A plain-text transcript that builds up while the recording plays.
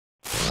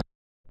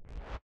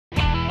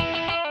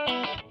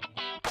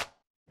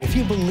If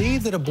you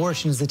believe that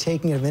abortion is the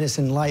taking of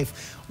innocent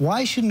life,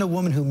 why shouldn't a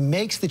woman who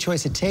makes the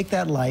choice to take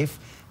that life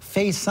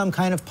face some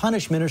kind of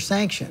punishment or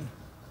sanction?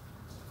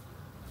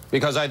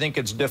 Because I think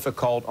it's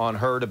difficult on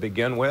her to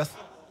begin with.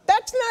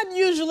 That's not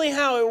usually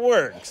how it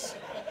works.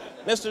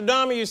 Mr.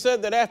 Dahmer, you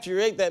said that after you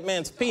ate that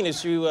man's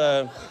penis, you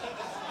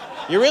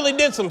really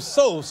did some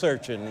soul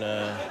searching.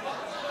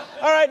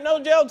 All right, no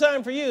jail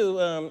time for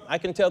you. I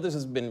can tell this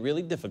has been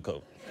really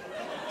difficult.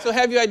 So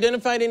have you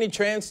identified any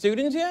trans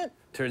students yet?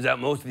 Turns out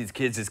most of these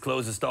kids just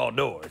close the stall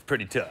door. It's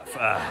pretty tough.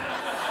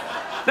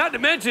 Not to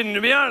mention, to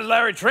be honest,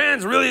 Larry,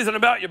 trans really isn't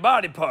about your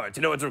body parts.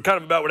 You know, it's kind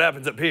of about what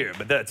happens up here,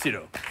 but that's, you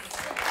know.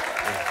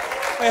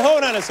 Wait,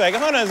 hold on a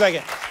second.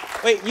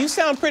 Wait, you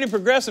sound pretty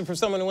progressive for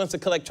someone who wants to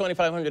collect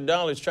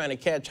 $2,500 trying to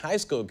catch high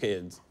school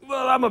kids.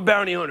 Well, I'm a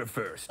bounty hunter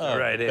first, oh, all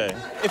right? Okay.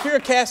 If you're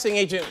a casting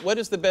agent, what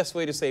is the best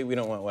way to say we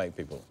don't want white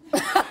people?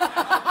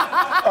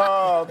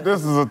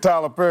 This is a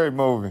Tyler Perry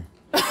movie.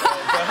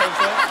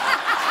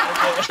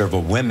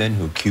 Several women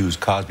who accuse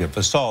Cosby of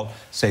assault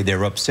say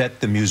they're upset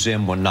the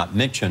museum will not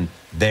mention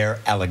their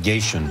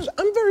allegations.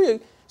 I'm very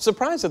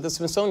surprised at the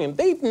Smithsonian.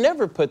 They've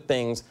never put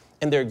things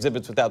in their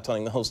exhibits without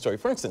telling the whole story.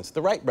 For instance,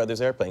 the Wright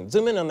brothers airplane.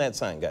 Zoom in on that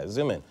sign, guys.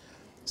 Zoom in.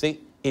 See?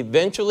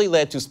 Eventually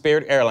led to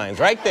Spirit Airlines.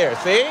 Right there,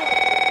 see?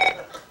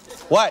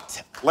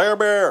 What? Larry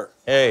Bear.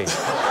 Hey.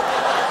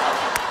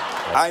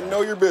 I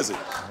know you're busy.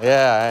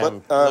 Yeah,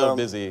 I'm a little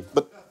busy.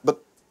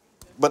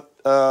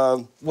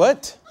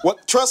 What?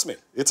 What? Trust me,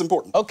 it's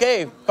important.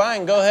 Okay,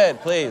 fine, go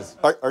ahead, please.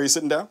 Are you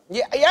sitting down?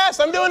 Yeah, yes,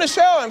 I'm doing a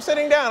show. I'm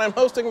sitting down. I'm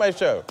hosting my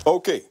show.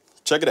 Okay,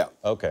 check it out.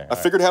 Okay. I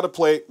figured how to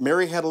play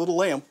Mary Had a Little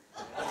Lamb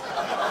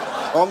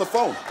on the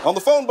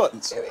phone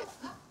buttons.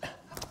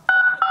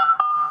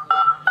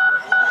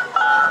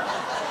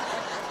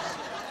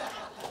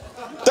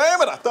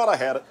 Damn it, I thought I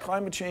had it.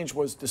 Climate change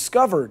was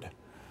discovered.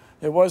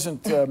 It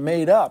wasn't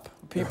made up.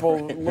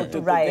 People looked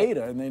at the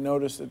data and they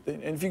noticed that.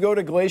 And if you go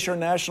to Glacier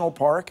National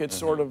Park, it's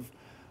sort of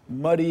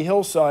muddy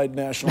hillside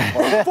national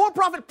park.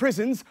 For-profit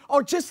prisons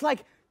are just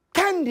like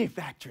candy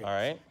factories. All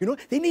right. You know,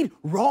 they need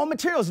raw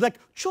materials like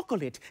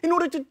chocolate in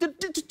order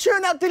to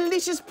churn out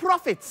delicious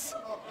profits.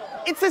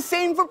 It's the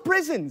same for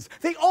prisons.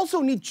 They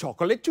also need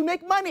chocolate to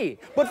make money.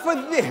 But for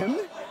them,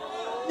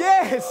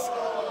 yes.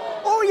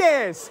 Oh,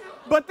 yes.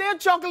 But their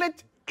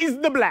chocolate is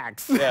the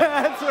blacks. Yeah.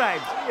 That's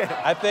right.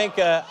 Yeah. I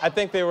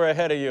think they were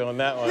ahead of you on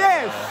that one.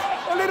 Yes,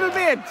 a little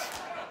bit.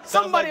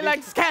 Somebody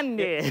likes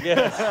candy.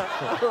 Yes.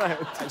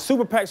 Right.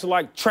 Super PACs are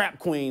like trap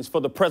queens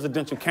for the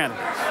presidential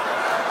candidates.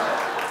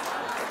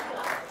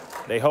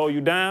 They hold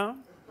you down,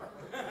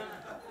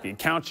 you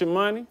count your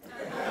money,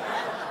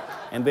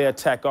 and they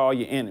attack all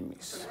your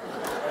enemies.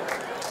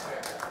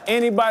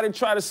 Anybody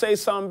try to say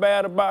something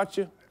bad about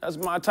you, that's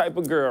my type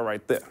of girl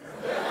right there.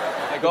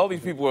 Like, all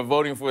these people are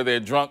voting for their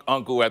drunk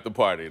uncle at the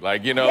party.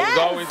 Like, you know, it's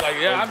always like,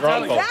 yeah, I'm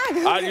telling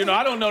you.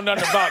 I don't know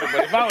nothing about it,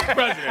 but if I was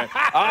president,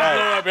 I'd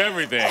blow up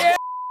everything.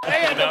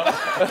 You know?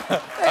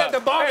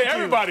 Hey,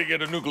 everybody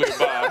get a nuclear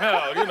bomb.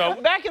 Hell, you know.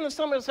 Back in the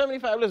summer of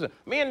 '75, listen,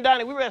 me and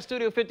Donnie, we were at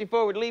Studio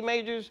 54 with Lee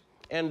Majors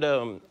and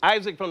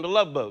Isaac from the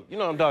Love Boat. You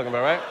know what I'm talking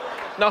about, right?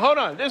 Now, hold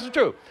on, this is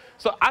true.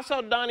 So I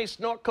saw Donnie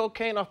snort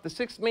cocaine off the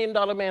 $6 million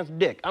man's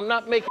dick. I'm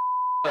not making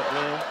up,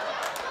 man.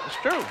 It's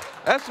true.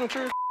 That's some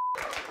true.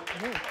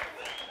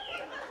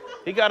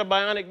 He got a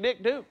bionic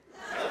dick, too.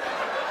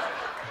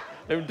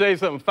 Let me tell you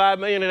something, $5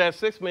 million of that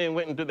 $6 million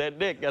went into that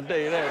dick, I'll tell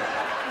you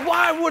that.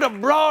 Why would a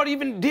broad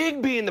even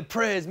dig being the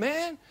prez,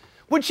 man?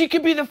 When she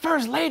could be the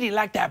first lady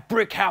like that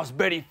brick house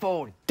Betty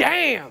Ford.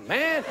 Damn,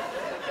 man.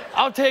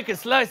 I'll take a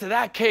slice of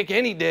that cake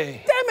any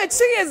day. Damn it,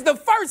 she is the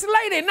first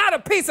lady, not a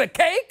piece of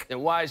cake. Then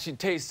why does she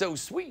taste so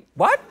sweet?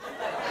 What?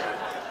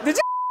 Did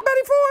you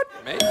Betty Ford?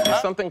 Maybe.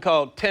 It's something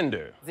called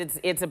Tinder.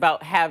 It's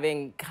about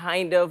having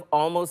kind of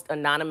almost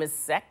anonymous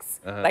sex.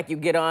 Like you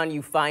get on,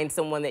 you find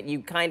someone that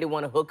you kind of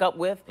want to hook up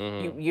with.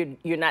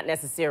 You're not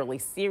necessarily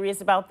serious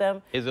about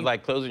them. Is it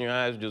like closing your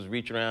eyes, just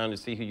reach around and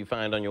see who you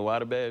find on your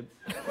waterbed?